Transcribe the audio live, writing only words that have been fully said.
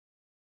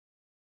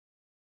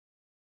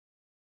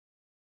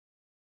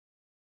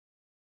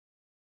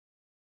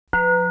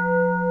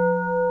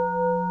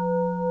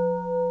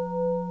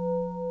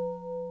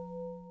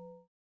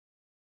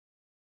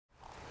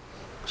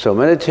So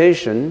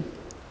meditation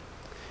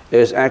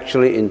is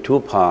actually in two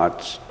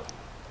parts,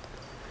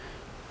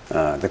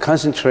 the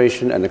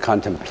concentration and the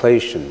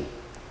contemplation.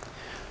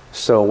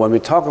 So when we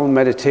talk about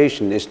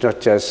meditation, it's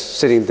not just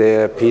sitting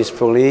there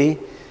peacefully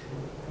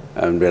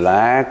and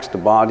relax the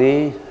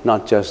body,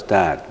 not just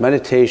that.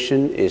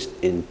 Meditation is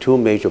in two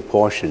major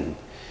portions.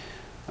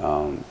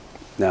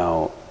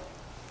 Now,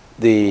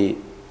 the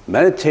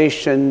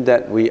meditation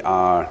that we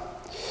are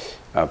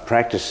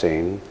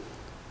practicing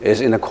is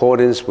in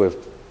accordance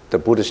with the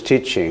Buddhist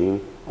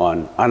teaching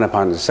on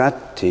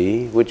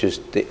anapanasati, which is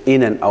the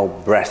in and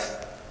out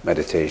breath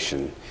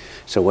meditation.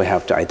 So we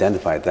have to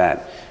identify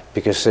that,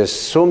 because there's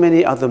so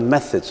many other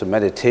methods of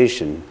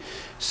meditation,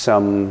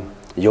 some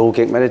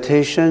yogic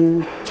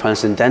meditation,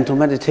 transcendental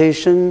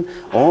meditation,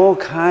 all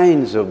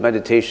kinds of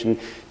meditation.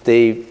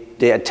 They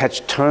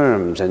attach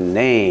terms and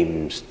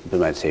names to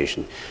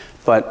meditation.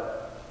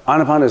 But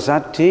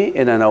anapanasati,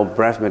 in and out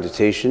breath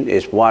meditation,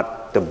 is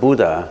what the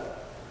Buddha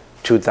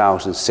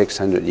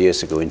 2,600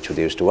 years ago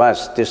introduced to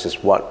us. This is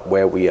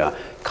where we are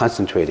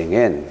concentrating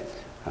in.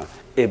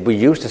 If we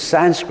use the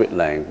Sanskrit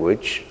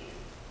language,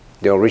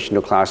 the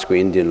original classical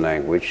Indian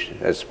language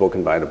as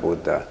spoken by the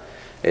Buddha,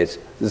 it's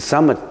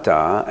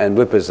samatha and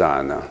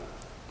vipassana.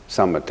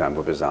 Samatha and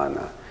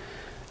vipassana.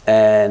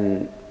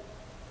 And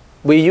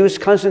we use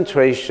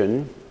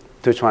concentration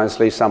to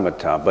translate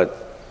samatha,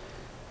 but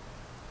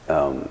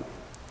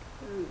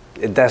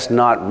that's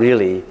not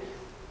really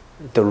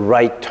the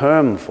right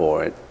term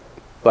for it.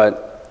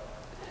 But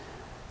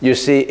you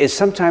see,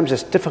 sometimes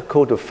it's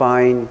difficult to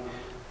find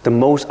the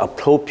most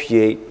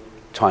appropriate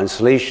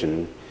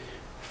translation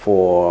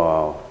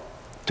to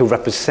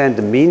represent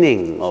the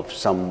meaning of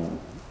some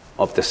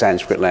of the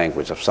Sanskrit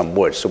language, of some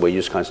words, so we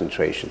use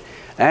concentration.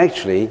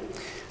 Actually,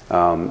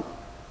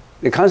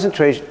 the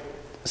concentration,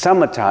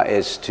 samatha,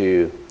 is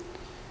to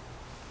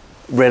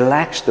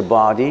relax the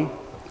body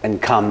and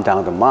calm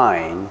down the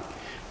mind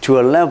to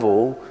a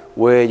level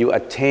where you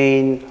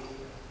attain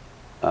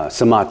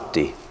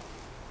samadhi.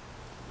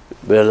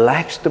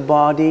 Relax the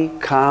body,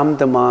 calm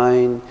the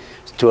mind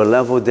to a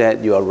level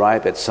that you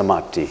arrive at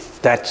samadhi.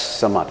 That's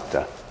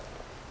samatha.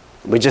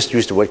 We just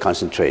use the word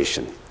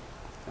concentration.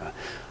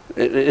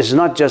 It's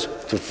not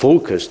just to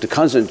focus, to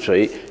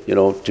concentrate,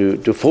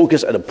 to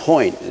focus at a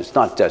point. It's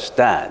not just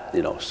that,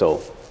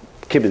 so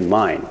keep in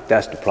mind,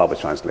 that's the proper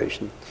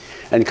translation.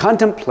 And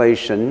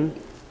contemplation,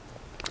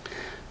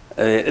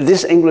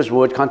 this English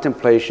word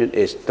contemplation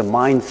is the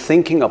mind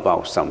thinking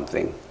about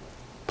something,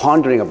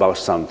 pondering about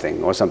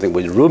something, or something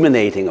with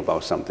ruminating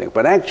about something.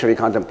 But actually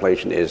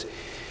contemplation is,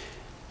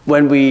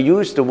 when we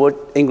use the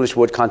English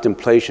word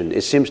contemplation,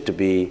 it seems to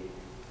be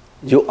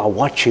you are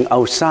watching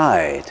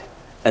outside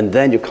and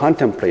then you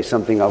contemplate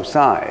something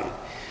outside.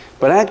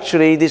 But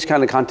actually this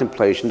kind of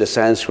contemplation, the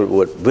Sanskrit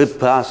word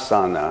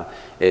vipassana,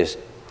 is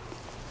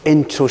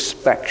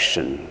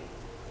introspection.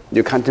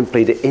 You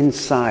contemplate the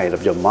inside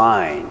of your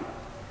mind,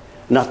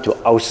 not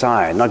to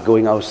outside, not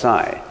going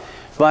outside.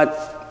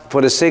 But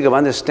for the sake of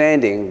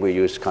understanding, we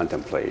use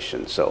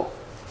contemplation, so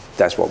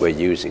that's what we're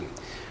using.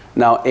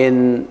 Now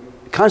in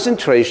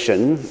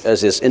concentration,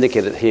 as is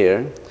indicated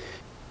here,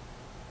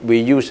 we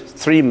use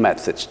three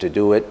methods to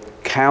do it: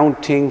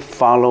 counting,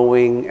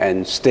 following,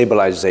 and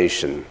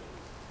stabilization.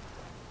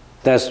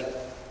 That's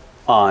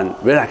on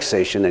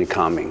relaxation and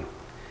calming.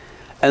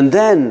 And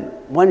then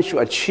once you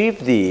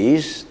achieve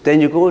these,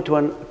 then you go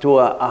to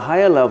a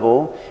higher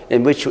level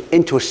in which you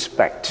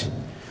introspect.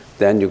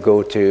 Then you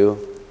go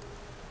to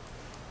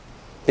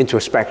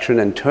introspection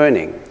and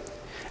turning.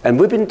 And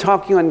we've been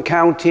talking on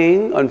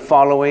counting, on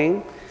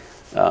following,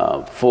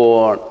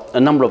 for a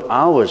number of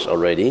hours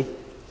already.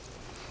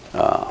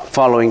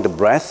 Following the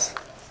breath,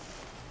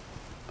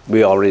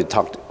 we already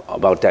talked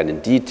about that in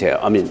detail.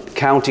 I mean,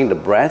 counting the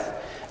breath.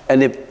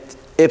 And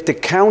if the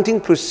counting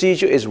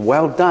procedure is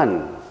well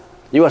done,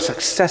 you are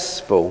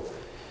successful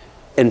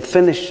in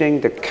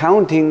finishing the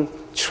counting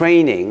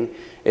training,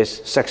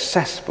 is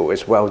successful,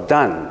 is well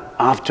done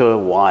after a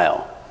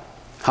while.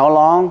 How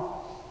long?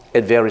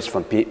 It varies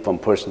from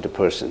person to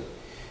person.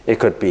 It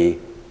could be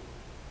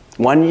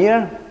 1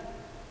 year,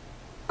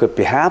 could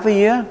be half a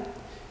year,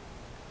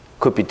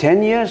 could be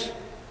 10 years,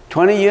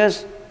 20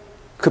 years,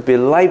 could be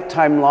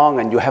lifetime long,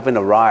 and you haven't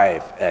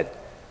arrived at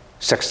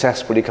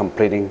successfully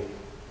completing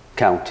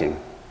counting.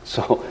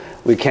 So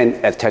we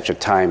can't attach a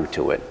time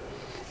to it.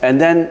 And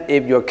then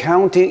if your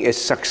counting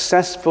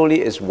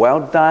is well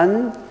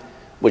done,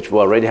 which we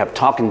already have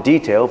talked in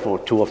detail for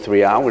 2 or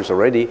 3 hours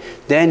already,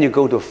 then you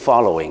go to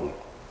following.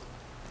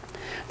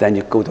 Then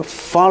you go to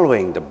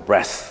following the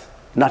breath,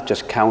 not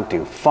just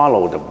counting,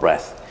 follow the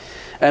breath.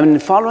 And in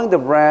following the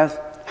breath,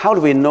 how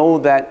do we know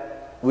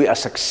that we are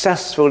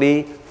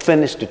successfully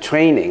finished the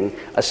training,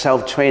 a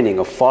self-training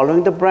of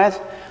following the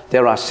breath?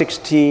 There are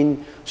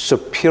 16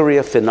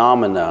 superior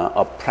phenomena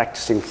of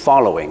practicing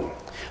following.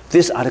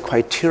 These are the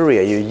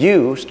criteria you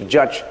use to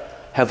judge,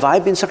 have I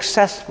been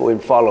successful in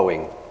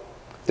following?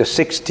 The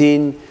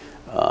 16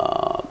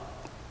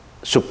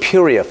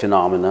 superior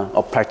phenomena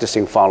of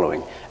practicing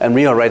following. And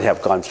we already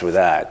have gone through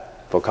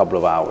that for a couple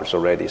of hours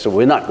already, so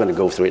we're not going to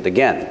go through it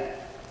again.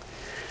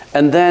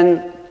 And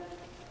then,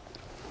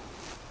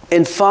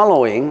 in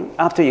following,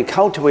 after you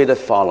cultivated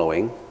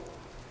following,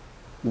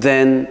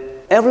 then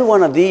every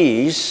one of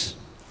these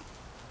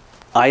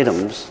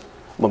items,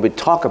 when we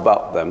talk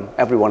about them,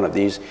 every one of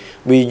these,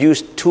 we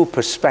use two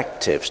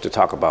perspectives to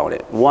talk about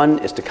it. One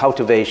is the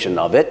cultivation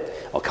of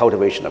it, or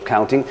cultivation of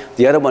counting.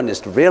 The other one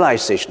is the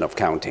realization of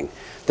counting.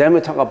 Then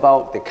we talk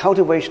about the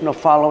cultivation of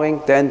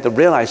following, then the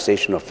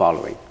realization of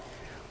following.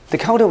 The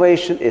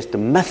cultivation is the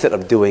method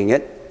of doing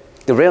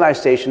it. The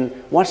realization,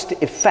 what's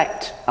the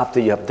effect after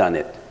you have done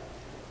it?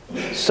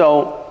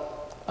 So,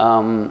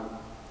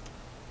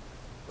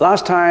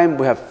 last time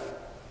we have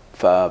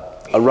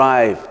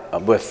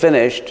we've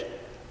finished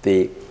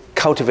the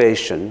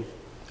cultivation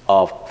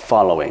of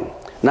following.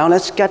 Now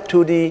let's get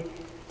to the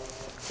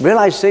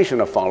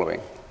realization of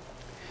following.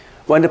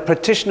 When the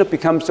practitioner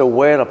becomes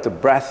aware of the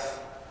breath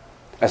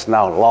as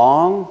now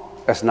long,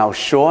 as now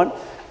short,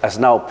 as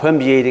now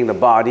permeating the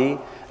body,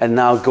 and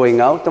now going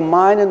out, the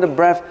mind and the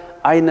breath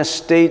are in a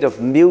state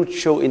of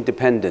mutual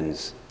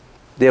independence.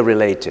 They're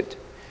related.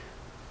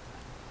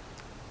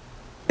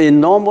 In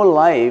normal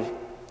life,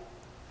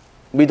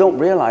 we don't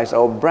realize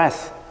our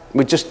breath.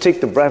 We just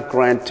take the breath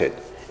granted.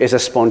 It's a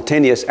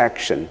spontaneous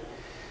action.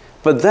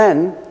 But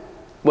then,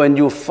 when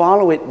you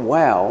follow it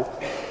well,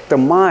 the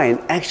mind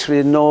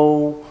actually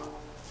know,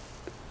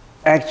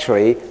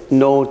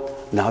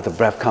 now the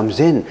breath comes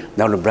in,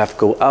 now the breath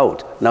goes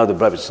out, now the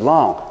breath is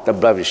long, the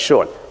breath is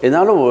short. In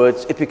other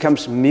words, it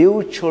becomes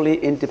mutually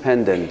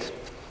independent.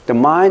 The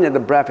mind and the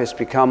breath has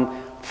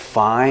become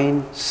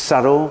fine,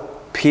 subtle,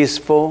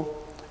 peaceful,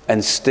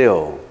 and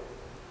still.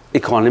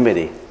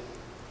 Equanimity,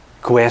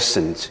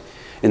 quiescent.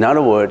 In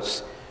other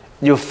words,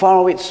 you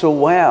follow it so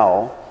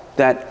well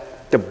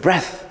that the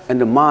breath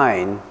and the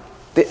mind,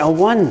 they are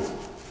one.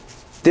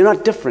 They're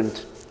not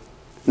different.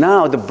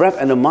 Now the breath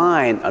and the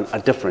mind are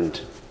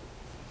different.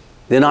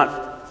 They're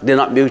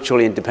not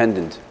mutually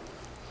independent.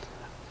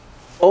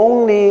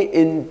 Only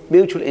in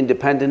mutually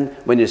independent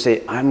when you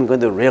say, I'm going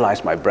to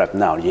realize my breath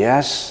now.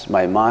 Yes,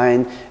 my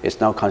mind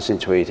is now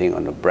concentrating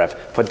on the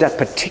breath. For that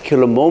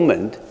particular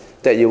moment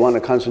that you want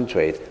to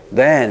concentrate,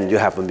 then you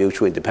have a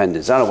mutual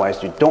independence.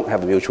 Otherwise, you don't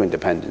have a mutual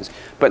independence.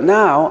 But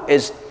now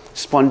it's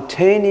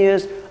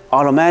spontaneous,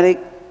 automatic,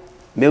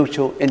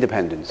 mutual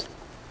independence.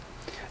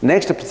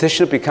 Next, the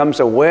practitioner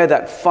becomes aware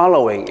that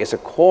following is a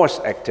course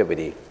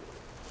activity.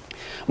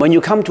 When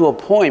you come to a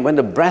point when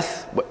the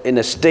breath in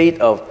a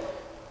state of,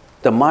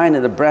 the mind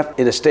and the breath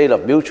in a state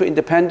of mutual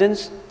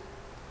independence,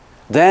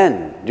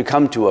 then you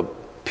come to a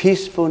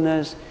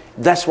peacefulness.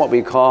 That's what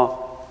we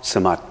call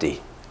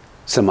samadhi.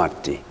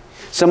 Samadhi.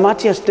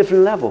 Samadhi has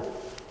different level.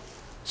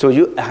 So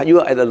you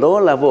are at a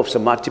lower level of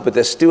samadhi, but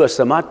there's still a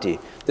samadhi.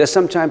 There's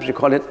sometimes we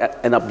call it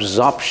an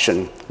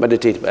absorption,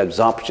 meditative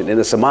absorption in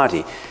a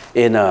samadhi,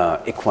 in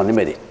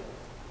equanimity.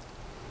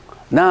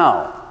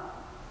 Now,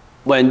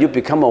 when you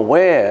become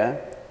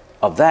aware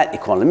of that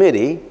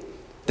equanimity,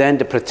 then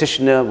the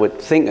practitioner would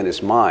think in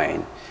his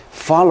mind,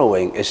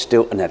 following is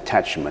still an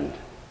attachment.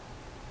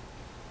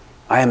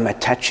 I am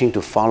attaching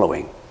to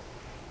following.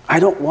 I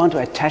don't want to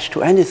attach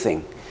to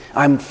anything.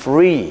 I'm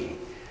free.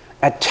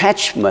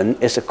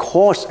 Attachment is a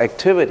course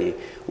activity.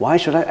 Why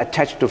should I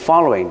attach to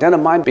following? Then the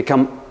mind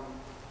become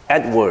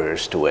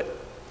adverse to it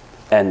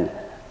and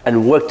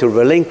work to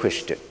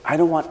relinquish it. I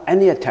don't want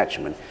any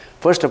attachment.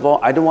 First of all,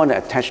 I don't want to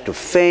attach to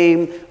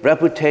fame,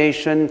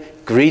 reputation,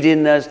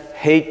 greediness,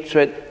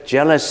 hatred,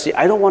 jealousy.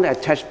 I don't want to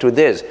attach to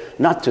this.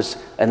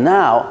 And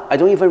now, I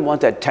don't even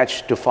want to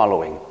attach to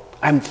following.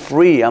 I'm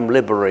free, I'm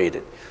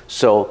liberated.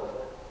 So,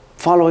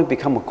 following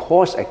becomes a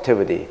course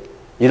activity.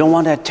 You don't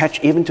want to attach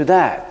even to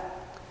that.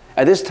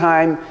 At this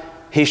time,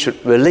 he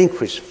should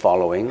relinquish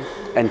following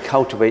and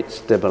cultivate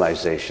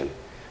stabilization.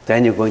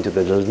 Then you're going to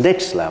the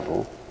next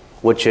level,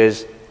 which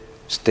is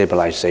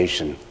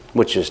stabilization,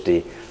 which is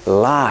the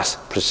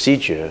last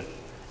procedure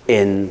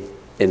in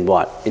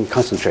what? In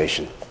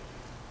concentration.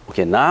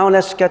 Okay, now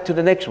let's get to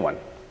the next one.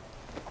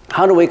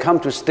 How do we come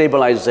to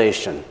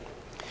stabilization?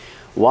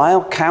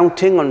 While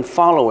counting and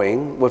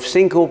following with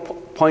single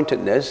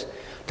pointedness,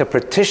 the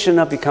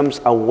practitioner becomes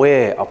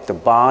aware of the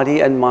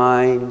body and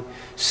mind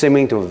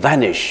seeming to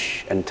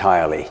vanish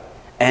entirely,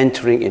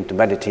 entering into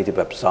meditative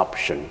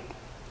absorption.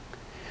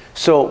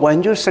 So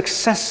when you're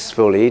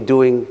successfully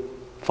doing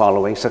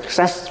following,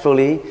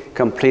 successfully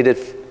completed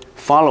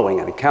following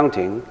and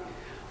counting,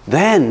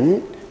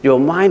 then your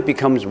mind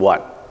becomes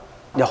what?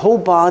 The whole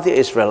body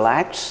is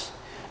relaxed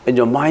and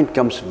your mind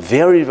becomes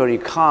very, very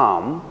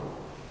calm,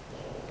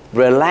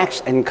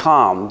 relaxed and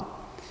calm,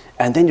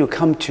 and then you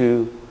come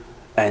to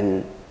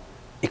an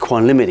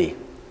equanimity,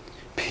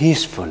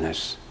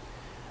 peacefulness,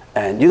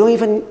 and you don't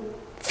even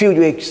feel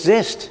you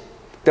exist.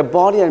 The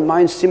body and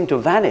mind seem to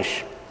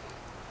vanish.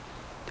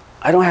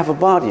 I don't have a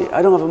body,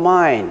 I don't have a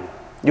mind.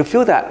 You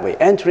feel that way,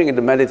 entering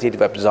into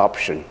meditative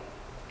absorption.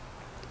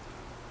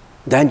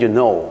 Then you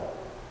know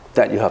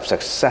that you have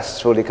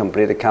successfully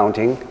completed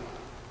counting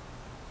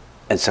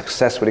and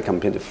successfully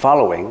completed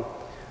following.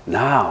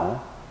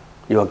 Now,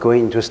 you are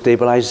going into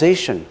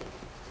stabilization.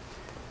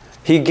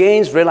 He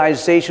gains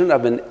realization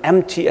of an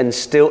empty and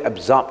still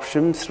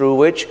absorption through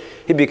which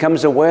he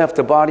becomes aware of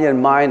the body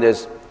and mind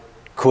as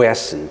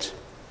quiescent,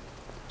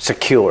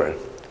 secure,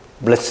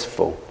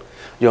 blissful.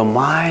 Your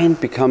mind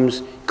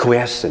becomes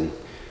quiescent,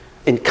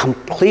 in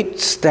complete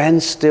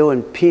standstill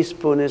and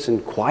peacefulness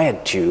and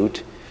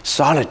quietude,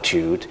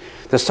 solitude.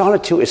 The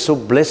solitude is so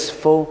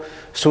blissful,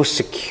 so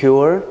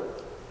secure,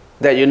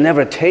 that you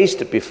never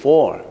tasted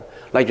before,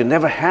 like you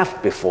never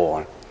have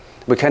before.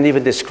 We can't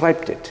even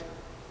describe it.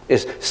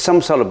 It's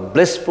some sort of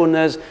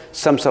blissfulness,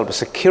 some sort of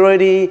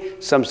security,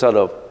 some sort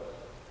of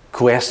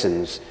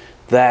quiescence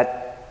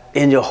that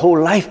in your whole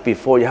life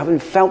before you haven't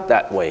felt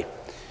that way.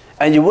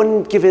 And you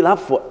wouldn't give it up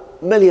for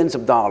millions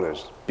of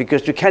dollars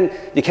because you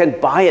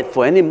can't buy it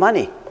for any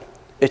money.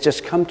 It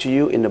just comes to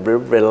you in a very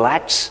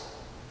relaxed,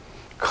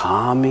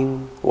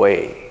 calming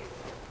way.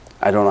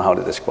 I don't know how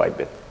to describe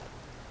it.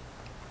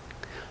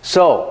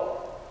 So,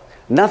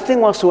 nothing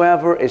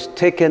whatsoever is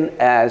taken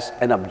as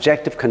an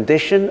objective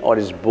condition or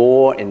is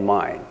borne in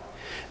mind.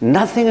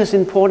 Nothing is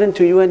important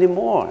to you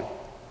anymore.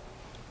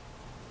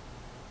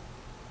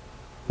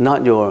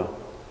 Not your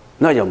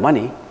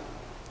money,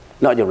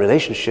 not your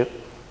relationship,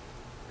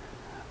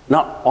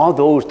 not all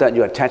those that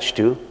you're attached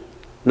to,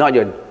 not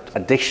your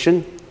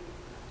addiction,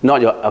 not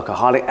your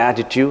alcoholic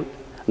attitude,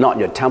 not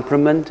your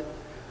temperament.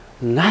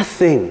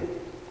 Nothing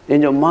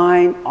in your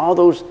mind, all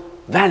those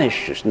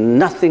vanishes.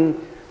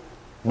 Nothing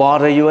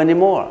bother you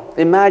anymore.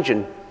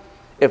 Imagine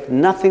if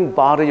nothing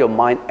bother your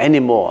mind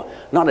anymore,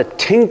 not a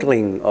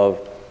tinkling of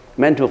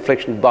mental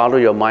affliction bother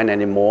your mind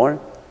anymore,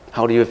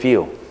 how do you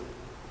feel?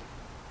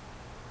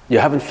 You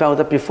haven't felt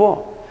that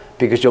before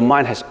because your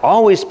mind has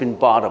always been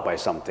bothered by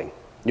something.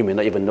 You may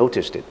not even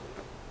notice it.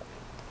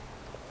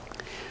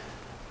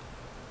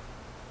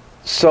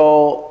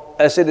 So,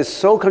 as it is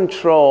so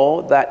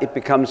controlled that it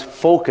becomes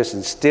focus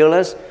and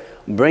stillness,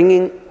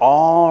 bringing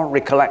all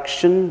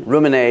recollection,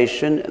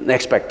 rumination, and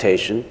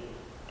expectation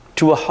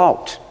to a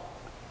halt.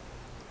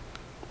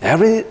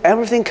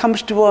 Everything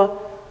comes to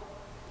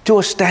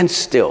a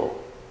standstill.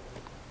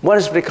 What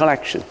is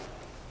recollection?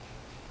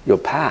 Your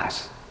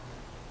past.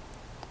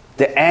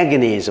 The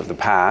agonies of the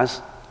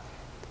past,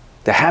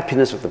 the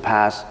happiness of the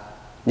past,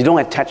 you don't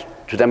attach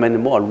to them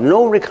anymore.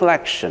 No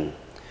recollection.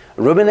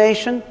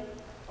 Rumination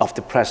of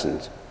the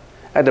present.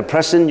 At the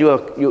present,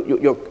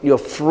 you're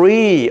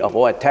free of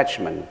all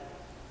attachment.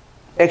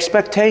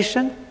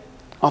 Expectation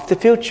of the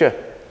future.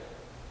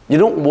 You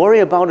don't worry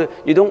about it.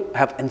 You don't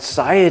have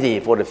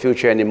anxiety for the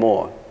future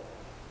anymore.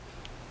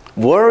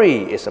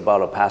 Worry is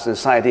about the past.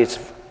 Anxiety is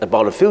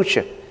about the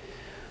future.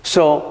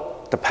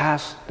 So the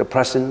past, the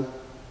present,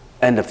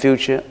 and the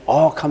future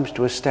all comes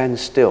to a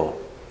standstill.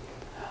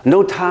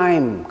 No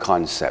time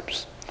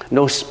concepts,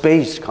 no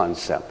space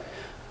concept.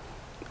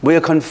 We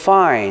are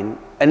confined,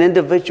 an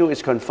individual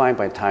is confined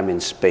by time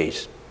and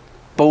space,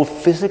 both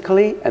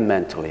physically and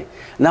mentally.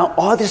 Now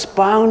all these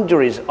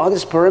boundaries, all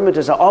these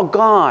perimeters are all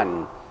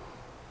gone.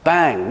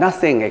 Bang,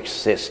 nothing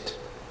exists.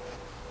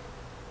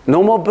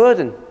 No more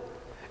burden.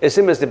 It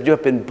seems as if you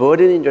have been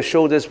burdening your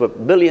shoulders with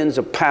millions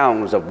of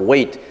pounds of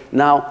weight.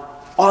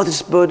 Now all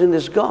this burden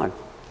is gone.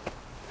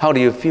 How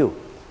do you feel?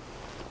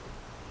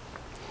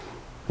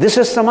 This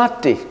is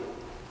samadhi.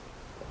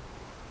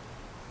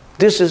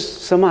 This is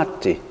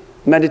samadhi,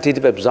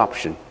 meditative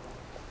absorption.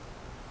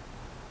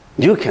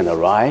 You can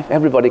arrive,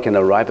 everybody can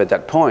arrive at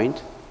that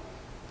point.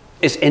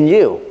 It's in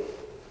you.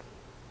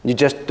 You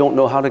just don't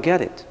know how to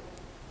get it.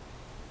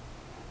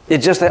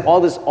 It's just like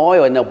all this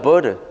oil in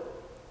Alberta.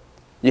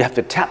 You have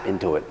to tap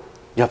into it.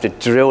 You have to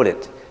drill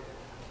it.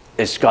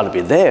 It's got to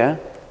be there,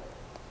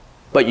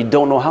 but you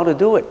don't know how to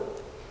do it.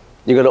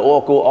 You're going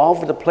to go all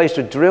over the place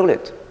to drill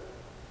it.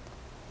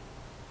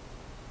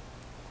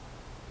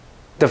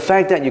 The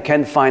fact that you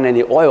can't find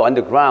any oil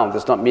underground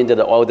does not mean that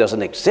the oil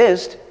doesn't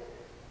exist.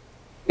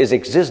 It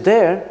exists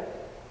there.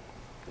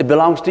 It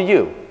belongs to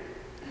you.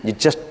 You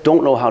just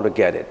don't know how to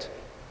get it.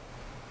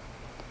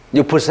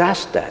 You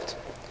possess that.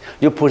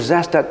 You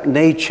possess that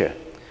nature.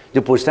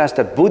 You possess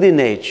that Buddha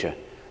nature.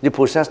 You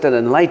possess that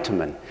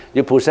enlightenment.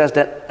 You possess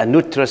that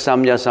anuttara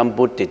samya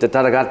sambuddhi, the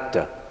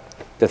Tathagata,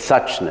 the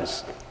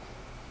suchness.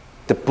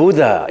 The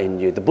Buddha in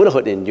you, the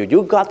Buddhahood in you,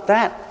 you got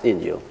that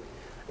in you.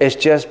 It's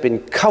just been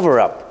covered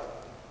up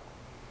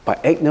by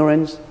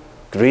ignorance,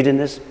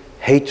 greediness,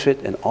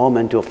 hatred, and all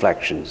mental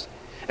afflictions.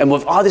 And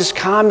with all these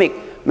karmic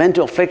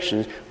mental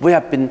afflictions, we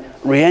have been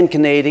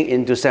reincarnating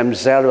into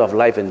samsara of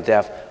life and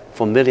death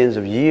for millions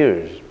of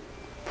years.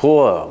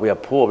 Poor, we are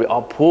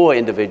all poor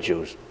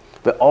individuals.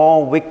 We're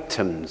all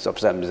victims of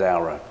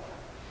samsara.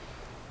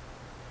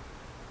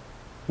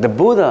 The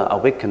Buddha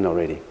awakened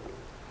already.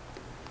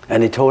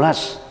 And he told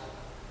us,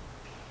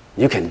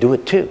 you can do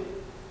it too.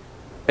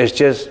 It's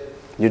just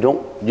you're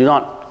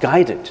not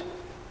guided.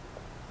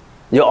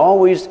 You're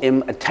always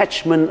in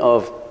attachment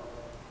of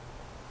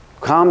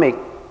karmic,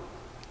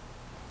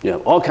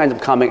 all kinds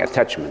of karmic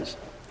attachments.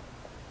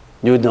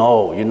 You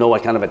know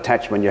what kind of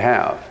attachment you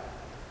have.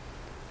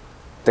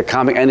 The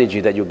karmic energy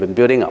that you've been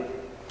building up.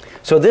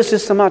 So this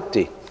is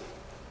samadhi.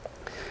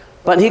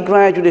 But he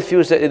gradually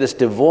feels that it is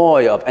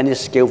devoid of any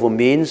skillful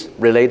means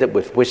related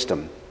with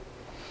wisdom.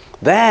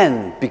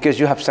 Then, because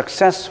you have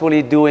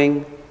successfully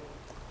doing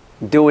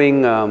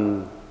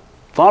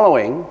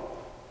following,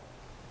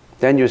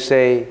 then you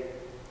say,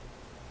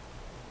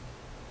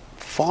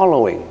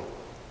 following.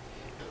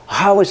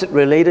 How is it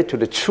related to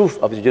the truth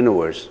of the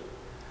universe?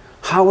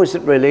 How is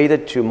it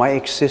related to my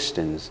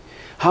existence?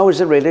 How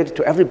is it related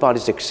to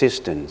everybody's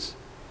existence?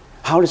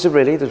 How is it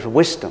related to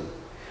wisdom?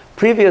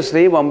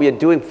 Previously, when we are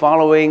doing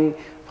following,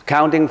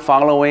 counting,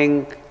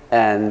 following,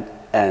 and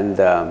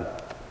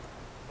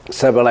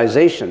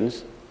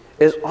civilizations,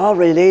 it's all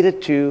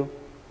related to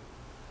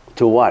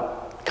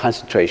what?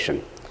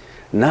 Concentration.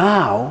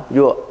 Now,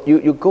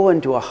 you go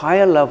into a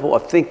higher level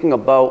of thinking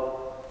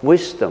about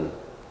wisdom.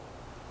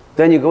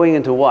 Then you're going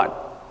into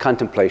what?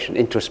 Contemplation,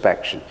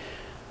 introspection.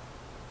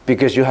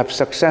 Because you have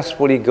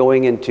successfully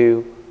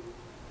you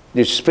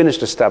finished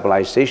the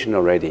stabilization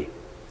already.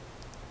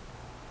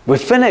 We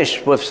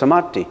finished with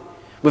samadhi.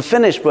 We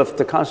finished with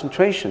the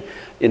concentration.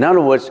 In other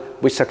words,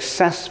 we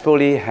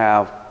successfully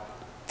have,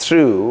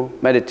 through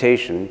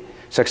meditation,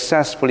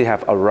 successfully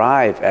have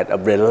arrived at a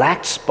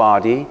relaxed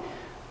body,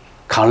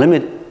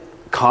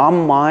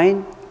 calm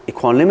mind,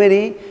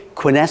 equanimity,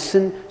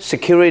 quiescence,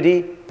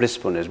 security,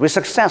 blissfulness. We're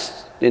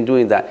success in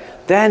doing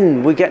that.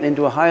 Then we get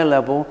into a higher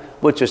level,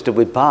 which is the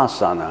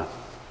vipassana,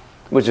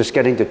 which is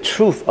getting the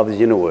truth of the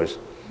universe,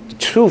 the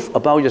truth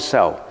about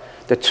yourself,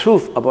 the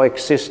truth about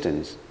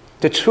existence,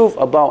 the truth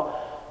about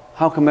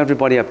how come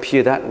everybody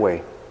appear that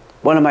way?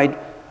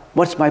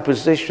 What's my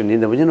position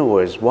in the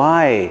universe?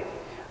 Why?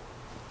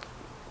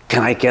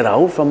 Can I get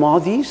out from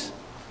all these?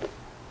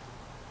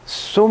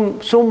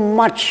 So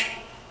much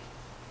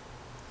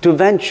to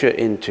venture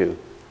into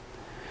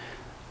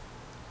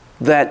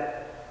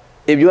that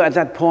if you're at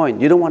that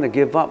point, you don't want to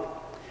give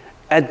up.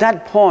 At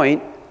that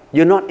point,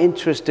 you're not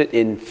interested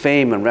in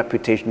fame and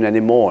reputation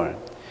anymore.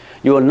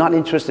 You are not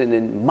interested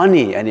in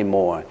money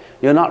anymore.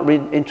 You're not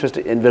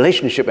interested in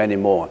relationship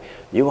anymore.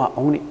 You are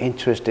only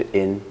interested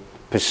in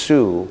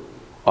pursuit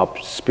of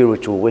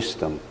spiritual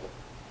wisdom,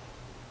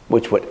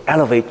 which would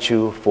elevate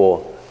you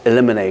for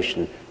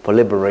elimination, for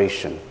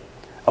liberation,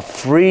 a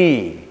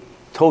free,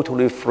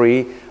 totally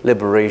free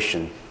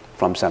liberation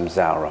from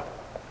samsara.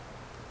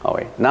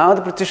 Okay. Now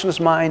the practitioner's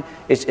mind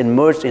is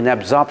immersed in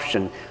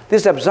absorption.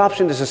 This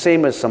absorption is the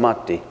same as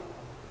samadhi.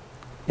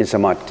 In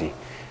samadhi,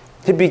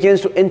 he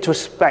begins to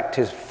introspect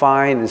his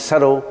fine and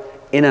subtle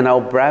in and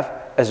out breath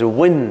as a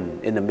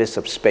wind in the midst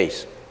of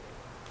space.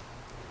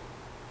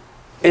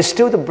 It's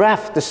still the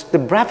breath. The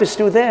breath is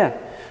still there.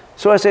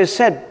 So as I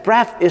said,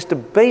 breath is the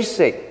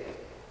basic.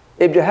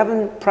 If you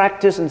haven't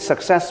practiced and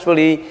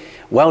successfully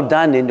well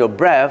done in your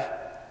breath,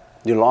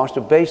 you lost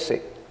the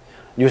basic.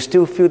 You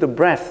still feel the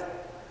breath.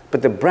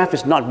 But the breath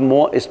is not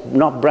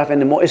breath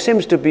anymore. It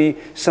seems to be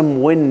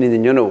some wind in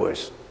the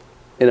universe,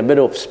 in the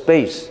middle of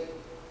space.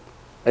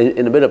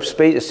 In the middle of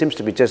space, it seems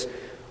to be just,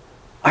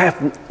 I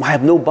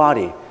have no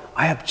body.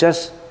 I have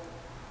just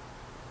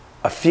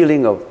a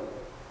feeling of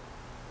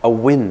a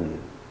wind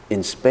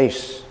in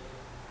space.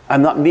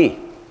 I'm not me.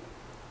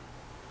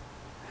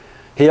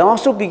 He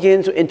also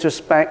begins to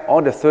introspect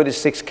all the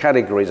 36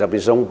 categories of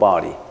his own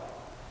body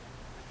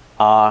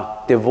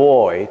are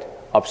devoid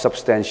of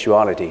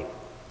substantiality.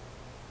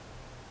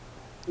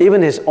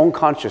 Even his own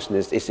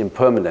consciousness is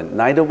impermanent.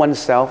 Neither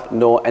oneself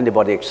nor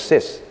anybody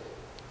exists.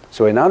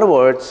 So in other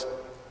words,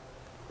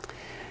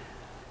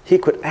 he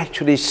could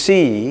actually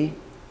see,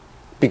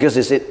 because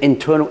it's an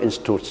internal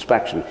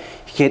introspection,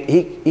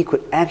 he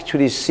could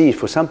actually see,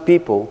 for some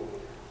people,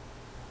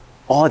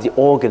 all the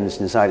organs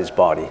inside his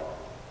body.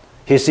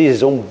 He sees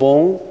his own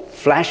bone,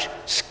 flesh,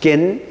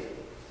 skin,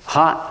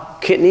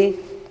 heart, kidney.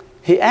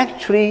 He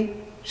actually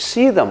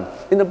sees them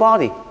in the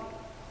body.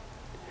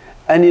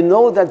 And you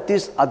know that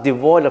these are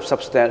devoid of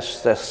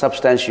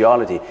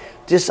substantiality.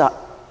 These are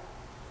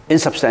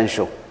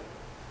insubstantial.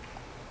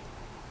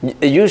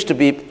 It used to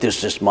be,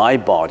 this is my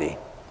body,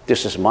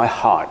 this is my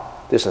heart,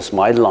 this is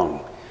my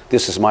lung,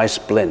 this is my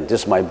spleen,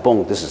 this is my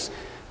bone, this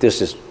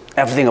is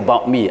everything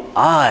about me.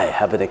 I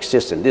have an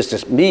existence. This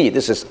is me,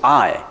 this is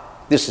I.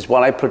 This is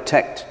what I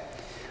protect.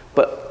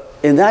 But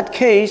in that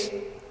case,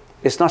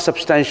 it's not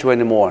substantial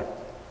anymore.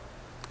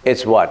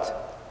 It's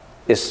what?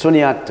 It's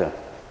sunyata.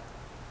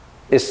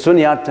 It's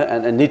sunyata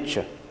and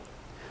anicca.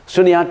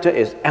 Sunyata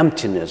is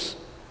emptiness.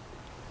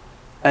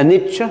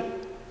 Anicca,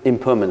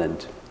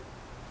 impermanent.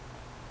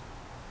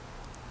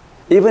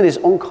 Even his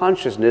own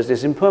consciousness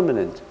is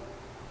impermanent.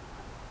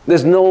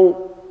 There's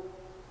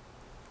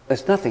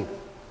nothing.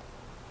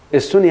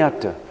 It's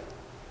sunyata.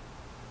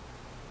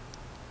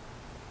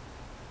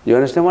 You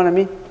understand what I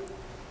mean?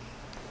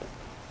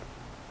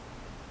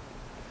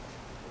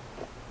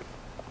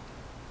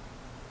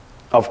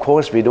 Of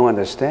course, we don't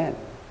understand.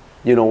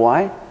 You know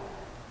why?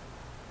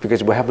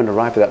 Because we haven't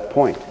arrived at that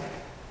point.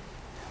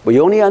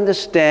 We only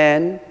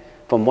understand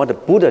from what the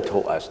Buddha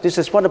told us. This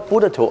is what the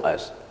Buddha told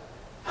us.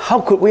 How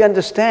could we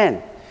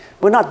understand?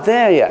 We're not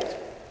there yet.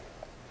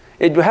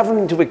 If you haven't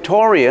been to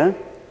Victoria,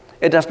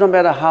 It does not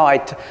matter how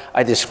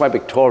I describe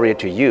Victoria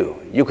to you.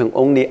 You can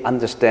only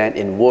understand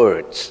in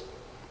words,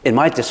 in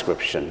my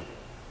description.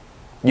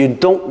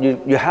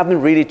 You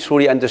haven't really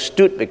truly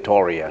understood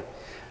Victoria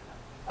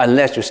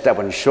unless you step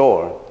on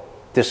shore.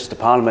 This is the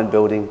Parliament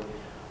building,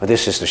 or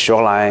this is the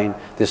shoreline,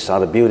 these are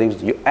the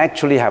buildings. You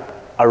actually have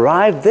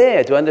arrived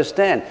there to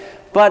understand.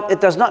 But it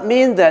does not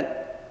mean that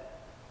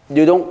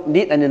you don't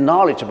need any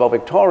knowledge about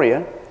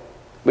Victoria.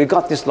 We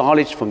got this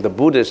knowledge from the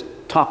Buddhists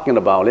talking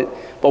about it,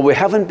 but we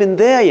haven't been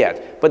there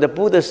yet. But the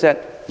Buddha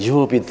said, you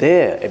will be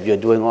there if you're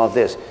doing all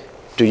this.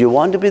 Do you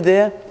want to be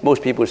there?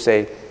 Most people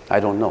say,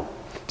 I don't know.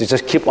 They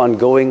just keep on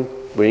going,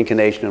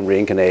 reincarnation and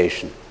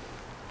reincarnation.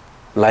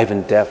 Life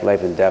and death,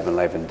 life and death, and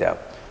life and death.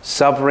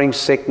 Suffering,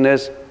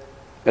 sickness,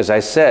 as I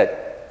said,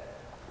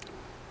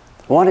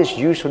 what is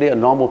usually a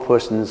normal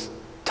person's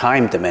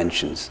time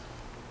dimensions?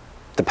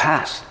 The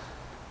past,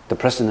 the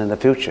present, and the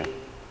future.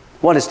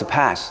 What is the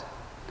past?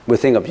 We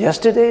think of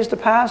yesterday as the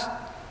past.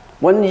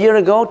 1 year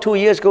ago, 2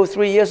 years ago,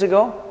 3 years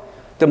ago.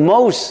 The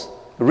most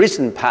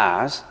recent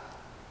past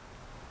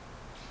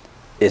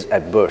is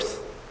at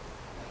birth.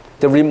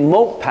 The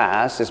remote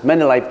past is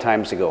many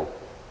lifetimes ago.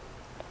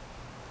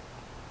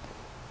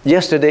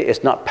 Yesterday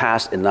is not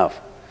past enough.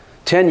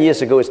 10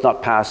 years ago is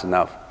not past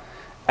enough.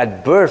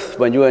 At birth,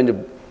 when you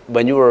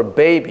were a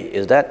baby,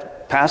 is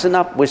that past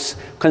enough? We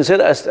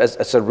consider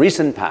as a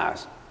recent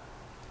past.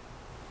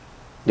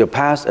 Your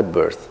past at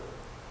birth.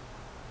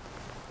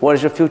 What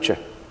is your future?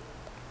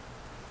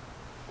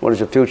 What is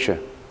your future?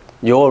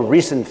 Your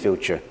recent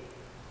future.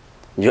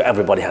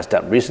 Everybody has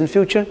that recent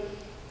future.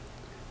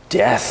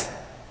 Death.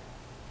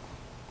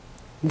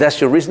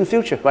 That's your recent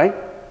future, right?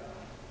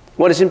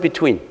 What is in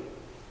between?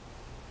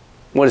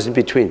 What is in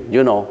between?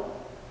 You know.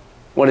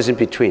 What is in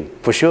between?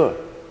 For sure.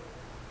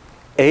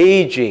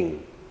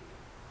 Aging.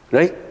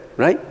 Right?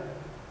 Right?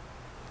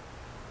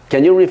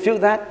 Can you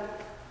refute that?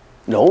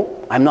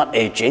 No, I'm not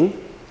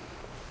aging.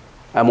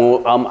 I'm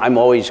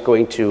always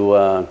going to,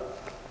 I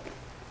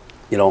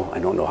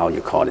don't know how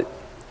you call it.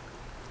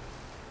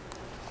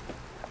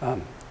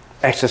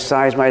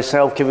 Exercise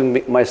myself,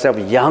 keeping myself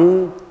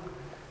young,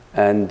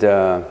 and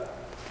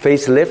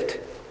facelift,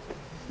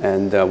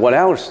 and what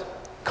else?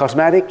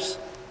 Cosmetics,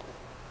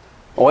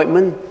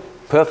 ointment,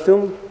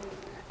 perfume.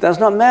 Does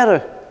not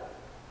matter.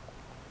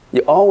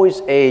 You're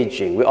always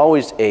aging. We're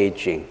always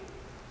aging.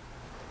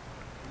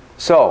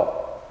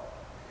 So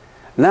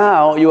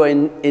now you are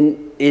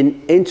in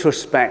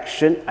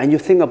introspection, and you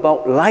think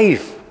about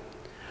life,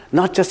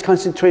 not just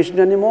concentration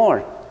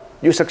anymore.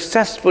 You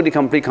successfully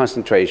complete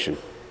concentration.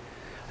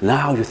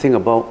 Now you think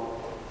about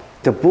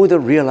the Buddha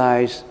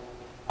realized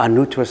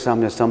anuttara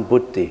samya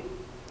sambuddhi,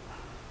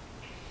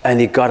 and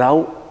he got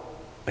out,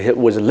 he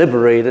was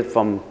liberated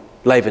from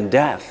life and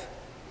death.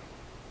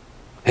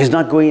 He's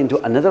not going into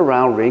another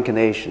round of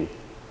reincarnation.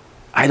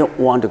 I don't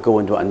want to go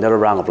into another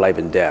round of life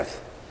and death.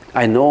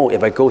 I know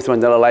if I go through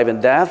another life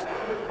and death,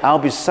 I'll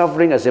be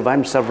suffering as if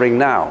I'm suffering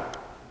now.